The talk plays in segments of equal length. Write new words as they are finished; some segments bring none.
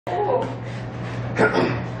school.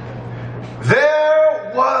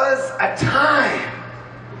 There was a time.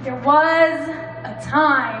 There was a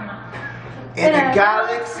time. In a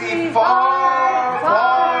galaxy far,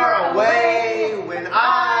 far away when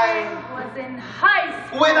I was in high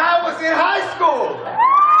school. When I was in high school.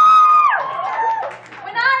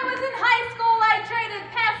 When I was in high school, I traded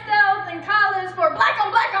pastels and collars for black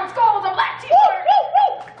on skulls and black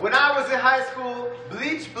t-shirts. When I was in high school,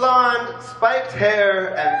 bleach blonde, spiked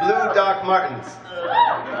hair, and blue Doc Martens.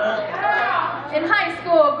 In high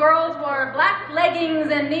school, girls wore black leggings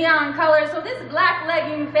and neon colors, so this black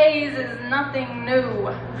legging phase is nothing new.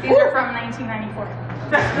 These are from 1994.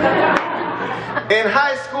 In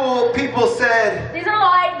high school, people said, these are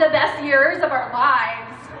like the best years of our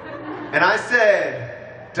lives. And I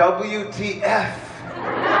said, WTF.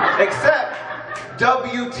 Except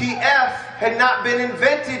WTF had not been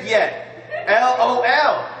invented yet. LOL.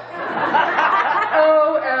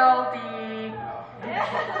 OLD.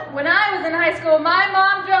 When I was in high school, my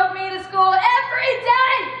mom drove me to school every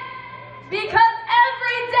day. Because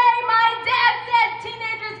every day my dad said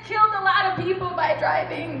teenagers killed a lot of people by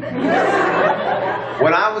driving.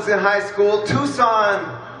 When I was in high school,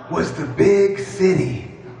 Tucson was the big city.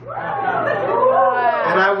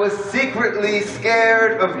 And I was secretly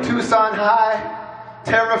scared of Tucson High,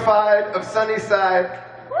 terrified of Sunnyside.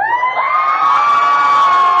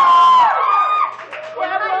 In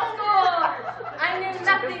high school, I knew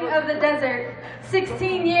nothing of the desert.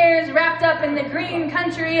 16 years wrapped up in the green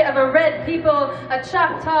country of a red people, a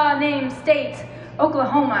Choctaw named state,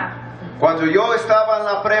 Oklahoma. Cuando yo estaba en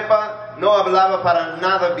la prepa, no hablaba para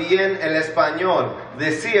nada bien el español.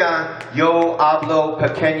 Decía, yo hablo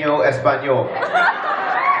pequeño español.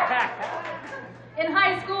 In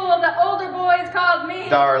high school, the older boys called me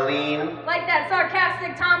Darlene. Like that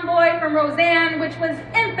sarcastic tomboy from Roseanne, which was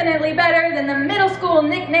infinitely better than the middle school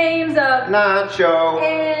nicknames of Nacho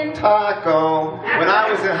and Taco. When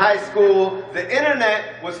I was in high school, the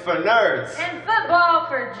internet was for nerds. and football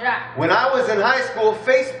for jocks. When I was in high school,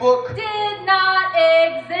 Facebook, Did not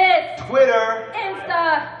exist. Twitter,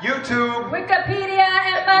 Insta, YouTube, Wikipedia,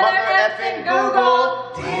 and Mother effing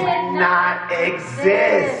Google did not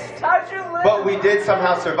exist. But we did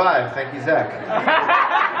somehow survive. Thank you, Zach.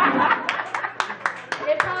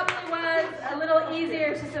 It probably was a little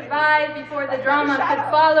easier to survive before the drama could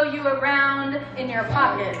follow you around in your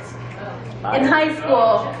pockets. In high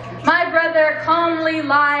school, my brother calmly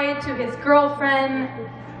lied to his girlfriend.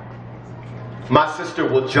 My sister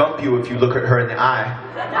will jump you if you look at her in the eye.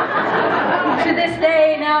 To this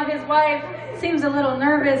day, now his wife seems a little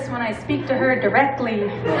nervous when I speak to her directly.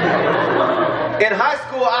 In high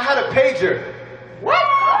school, I had a pager. What?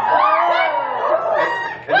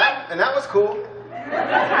 And that was cool.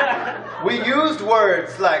 We used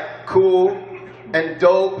words like cool and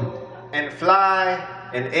dope and fly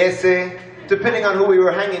and ese, depending on who we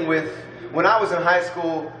were hanging with. When I was in high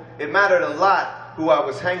school, it mattered a lot who I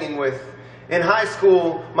was hanging with. In high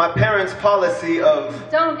school, my parents' policy of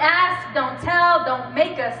don't ask, don't tell, don't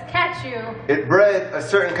make us catch you. It bred a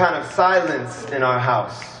certain kind of silence in our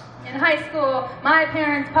house. In high school, my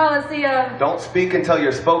parents' policy of don't speak until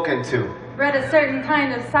you're spoken to. Bred a certain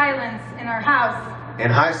kind of silence in our house. In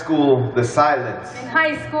high school, the silence. In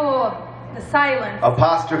high school, the silence.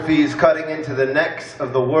 Apostrophes cutting into the necks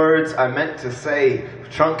of the words I meant to say,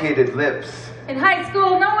 truncated lips. In high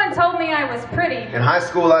school, no one told me I was pretty. In high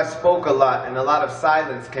school, I spoke a lot, and a lot of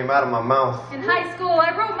silence came out of my mouth. In high school,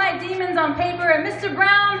 I wrote my demons on paper, and Mr.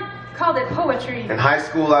 Brown called it poetry. In high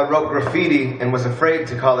school, I wrote graffiti and was afraid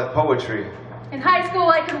to call it poetry. In high school,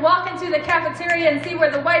 I could walk into the cafeteria and see where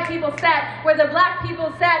the white people sat, where the black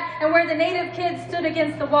people sat, and where the native kids stood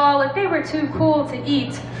against the wall if they were too cool to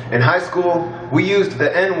eat. In high school, we used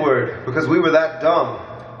the N-word because we were that dumb.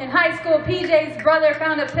 In high school, PJ's brother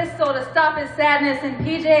found a pistol to stop his sadness, and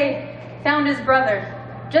PJ found his brother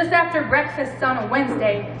just after breakfast on a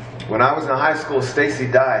Wednesday. When I was in high school, Stacy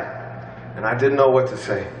died, and I didn't know what to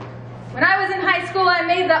say. When I was in high school, I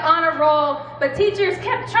made the honor roll, but teachers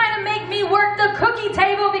kept trying to make me work the cookie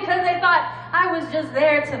table because they thought I was just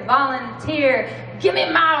there to volunteer. Give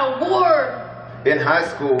me my award. In high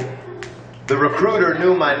school, the recruiter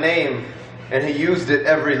knew my name, and he used it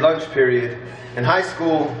every lunch period. In high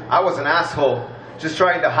school, I was an asshole, just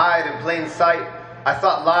trying to hide in plain sight. I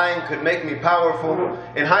thought lying could make me powerful.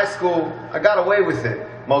 In high school, I got away with it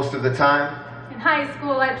most of the time. In high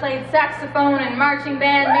school, I played saxophone and marching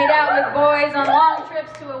band, made out with boys on long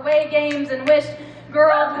trips to away games, and wished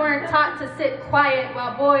Girls weren't taught to sit quiet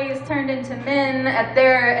while boys turned into men at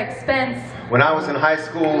their expense. When I was in high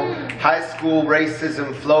school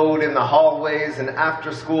racism flowed in the hallways, and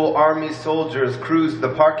after-school army soldiers cruised the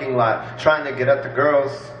parking lot trying to get at the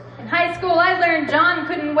girls. In high school, I learned John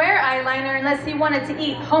couldn't wear eyeliner unless he wanted to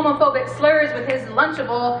eat homophobic slurs with his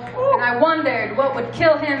Lunchable, and I wondered what would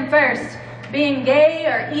kill him first, being gay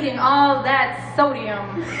or eating all that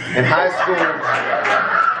sodium. In high school,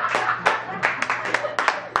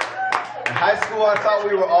 I thought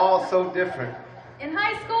we were all so different. In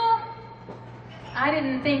high school, I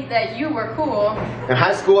didn't think that you were cool. In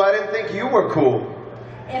high school, I didn't think you were cool.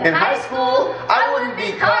 In high school, I wouldn't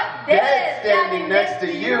be caught dead standing next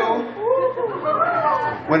to you.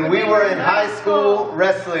 When we were in high school,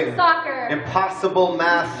 wrestling, soccer, impossible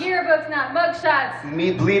math, yearbooks, not mugshots,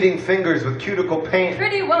 me bleeding fingers with cuticle paint,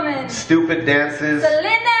 Pretty Woman, stupid dances,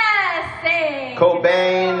 Selena sang,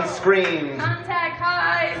 Cobain screamed, Contact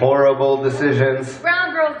High, horrible decisions,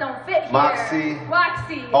 Brown Girls Don't Fit Here, Moxie,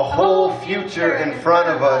 Waxy, a whole future in front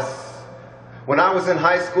of us. When I was in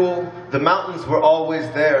high school, the mountains were always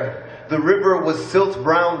there. The river was silt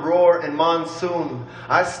brown roar in monsoon.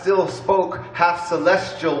 I still spoke half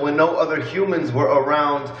celestial when no other humans were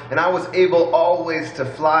around, and I was able always to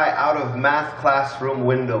fly out of math classroom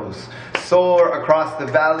windows, soar across the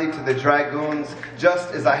valley to the dragoons,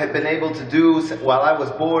 just as I had been able to do while I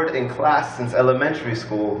was bored in class since elementary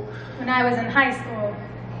school. When I was in high school,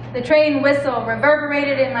 the train whistle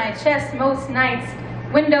reverberated in my chest most nights,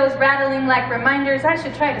 windows rattling like reminders I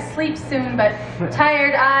should try to sleep soon, but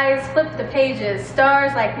tired eyes flip the pages,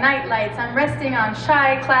 stars like night lights. I'm resting on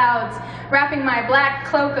shy clouds, wrapping my black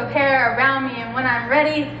cloak of hair around me, and when I'm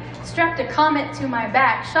ready, strapped a comet to my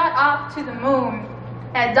back, shot off to the moon.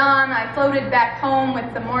 At dawn, I floated back home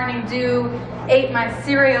with the morning dew, ate my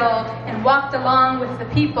cereal, and walked along with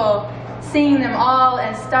the people, seeing them all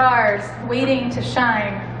as stars waiting to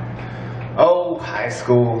shine. Oh, high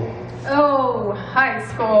school. Oh, high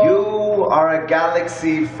school. You are a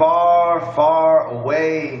galaxy far, far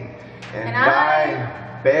away, and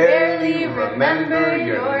I barely remember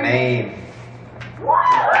your name.